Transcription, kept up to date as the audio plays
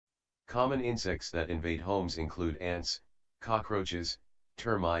Common insects that invade homes include ants, cockroaches,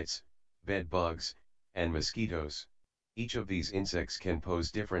 termites, bed bugs, and mosquitoes. Each of these insects can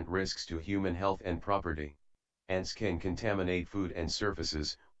pose different risks to human health and property. Ants can contaminate food and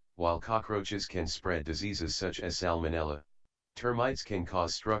surfaces, while cockroaches can spread diseases such as salmonella. Termites can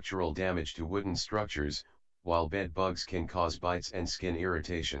cause structural damage to wooden structures, while bed bugs can cause bites and skin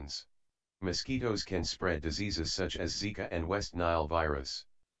irritations. Mosquitoes can spread diseases such as Zika and West Nile virus.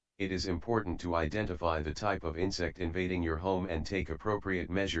 It is important to identify the type of insect invading your home and take appropriate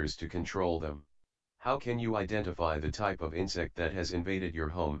measures to control them. How can you identify the type of insect that has invaded your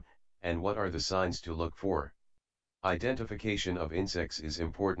home, and what are the signs to look for? Identification of insects is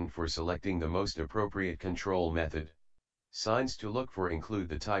important for selecting the most appropriate control method. Signs to look for include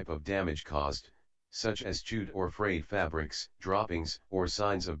the type of damage caused, such as chewed or frayed fabrics, droppings, or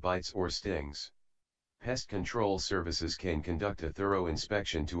signs of bites or stings. Pest Control services can conduct a thorough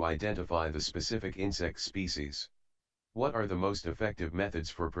inspection to identify the specific insect species. What are the most effective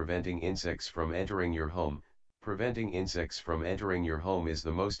methods for preventing insects from entering your home? Preventing insects from entering your home is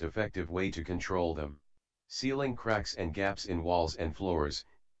the most effective way to control them. Sealing cracks and gaps in walls and floors,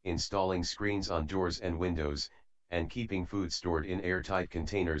 installing screens on doors and windows, and keeping food stored in airtight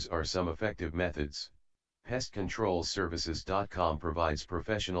containers are some effective methods. PestControlServices.com provides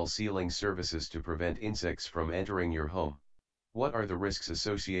professional sealing services to prevent insects from entering your home. What are the risks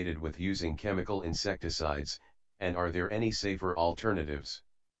associated with using chemical insecticides, and are there any safer alternatives?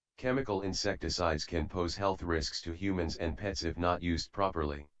 Chemical insecticides can pose health risks to humans and pets if not used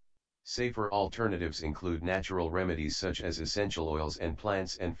properly. Safer alternatives include natural remedies such as essential oils and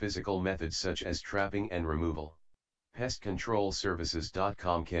plants and physical methods such as trapping and removal.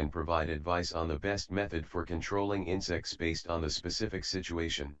 PestControlServices.com can provide advice on the best method for controlling insects based on the specific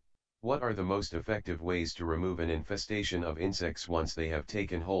situation. What are the most effective ways to remove an infestation of insects once they have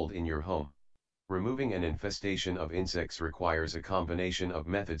taken hold in your home? Removing an infestation of insects requires a combination of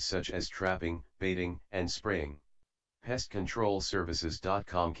methods such as trapping, baiting, and spraying.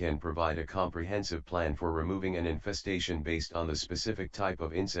 PestControlServices.com can provide a comprehensive plan for removing an infestation based on the specific type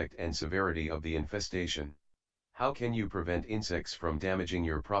of insect and severity of the infestation. How can you prevent insects from damaging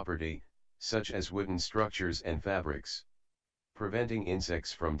your property, such as wooden structures and fabrics? Preventing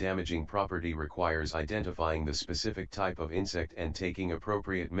insects from damaging property requires identifying the specific type of insect and taking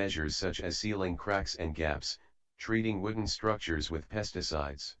appropriate measures such as sealing cracks and gaps, treating wooden structures with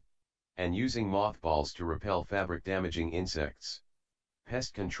pesticides, and using mothballs to repel fabric-damaging insects.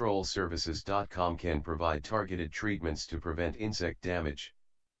 PestControlServices.com can provide targeted treatments to prevent insect damage.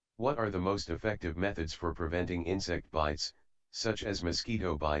 What are the most effective methods for preventing insect bites, such as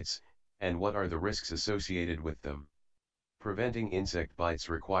mosquito bites, and what are the risks associated with them? Preventing insect bites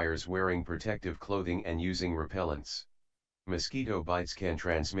requires wearing protective clothing and using repellents. Mosquito bites can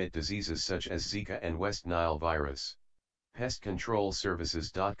transmit diseases such as Zika and West Nile virus.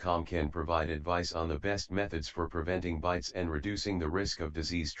 PestControlServices.com can provide advice on the best methods for preventing bites and reducing the risk of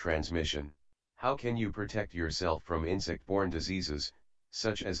disease transmission. How can you protect yourself from insect-borne diseases,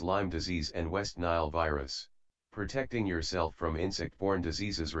 such as Lyme disease and West Nile virus? Protecting yourself from insect-borne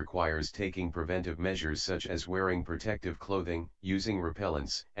diseases requires taking preventive measures such as wearing protective clothing, using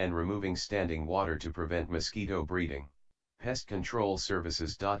repellents, and removing standing water to prevent mosquito breeding.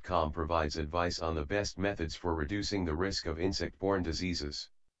 PestControlServices.com provides advice on the best methods for reducing the risk of insect-borne diseases.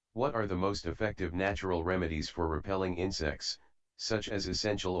 What are the most effective natural remedies for repelling insects, such as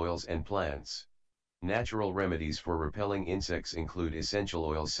essential oils and plants? Natural remedies for repelling insects include essential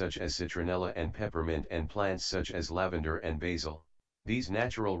oils such as citronella and peppermint and plants such as lavender and basil. These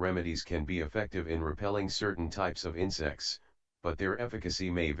natural remedies can be effective in repelling certain types of insects, but their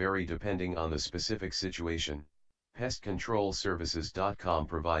efficacy may vary depending on the specific situation. PestControlServices.com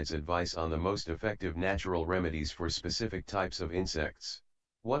provides advice on the most effective natural remedies for specific types of insects.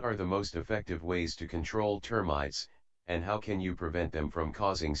 What are the most effective ways to control termites, and how can you prevent them from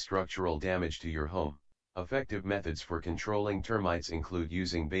causing structural damage to your home? Effective methods for controlling termites include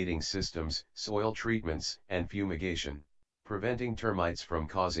using baiting systems, soil treatments, and fumigation. Preventing termites from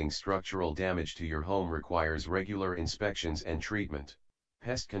causing structural damage to your home requires regular inspections and treatment.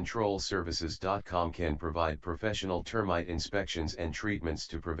 PestControlServices.com can provide professional termite inspections and treatments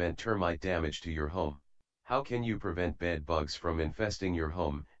to prevent termite damage to your home. How can you prevent bed bugs from infesting your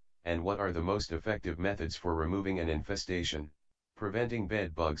home, and what are the most effective methods for removing an infestation? Preventing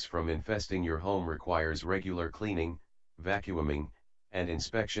bed bugs from infesting your home requires regular cleaning, vacuuming, and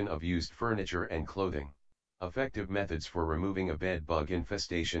inspection of used furniture and clothing. Effective methods for removing a bed bug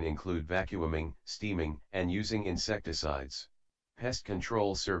infestation include vacuuming, steaming, and using insecticides.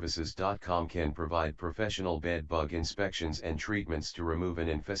 PestControlServices.com can provide professional bed bug inspections and treatments to remove an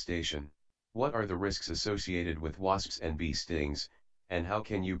infestation. What are the risks associated with wasps and bee stings, and how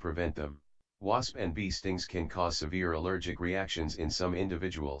can you prevent them? Wasp and bee stings can cause severe allergic reactions in some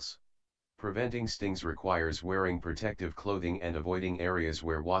individuals. Preventing stings requires wearing protective clothing and avoiding areas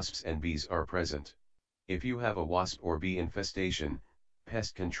where wasps and bees are present. If you have a wasp or bee infestation,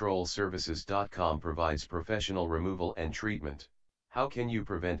 PestControlServices.com provides professional removal and treatment. How can you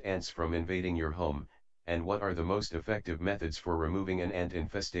prevent ants from invading your home, and what are the most effective methods for removing an ant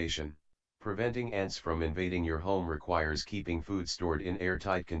infestation? Preventing ants from invading your home requires keeping food stored in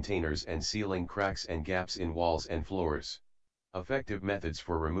airtight containers and sealing cracks and gaps in walls and floors. Effective methods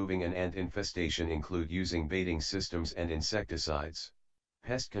for removing an ant infestation include using baiting systems and insecticides.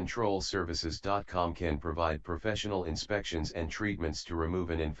 PestControlServices.com can provide professional inspections and treatments to remove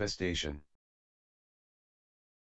an infestation.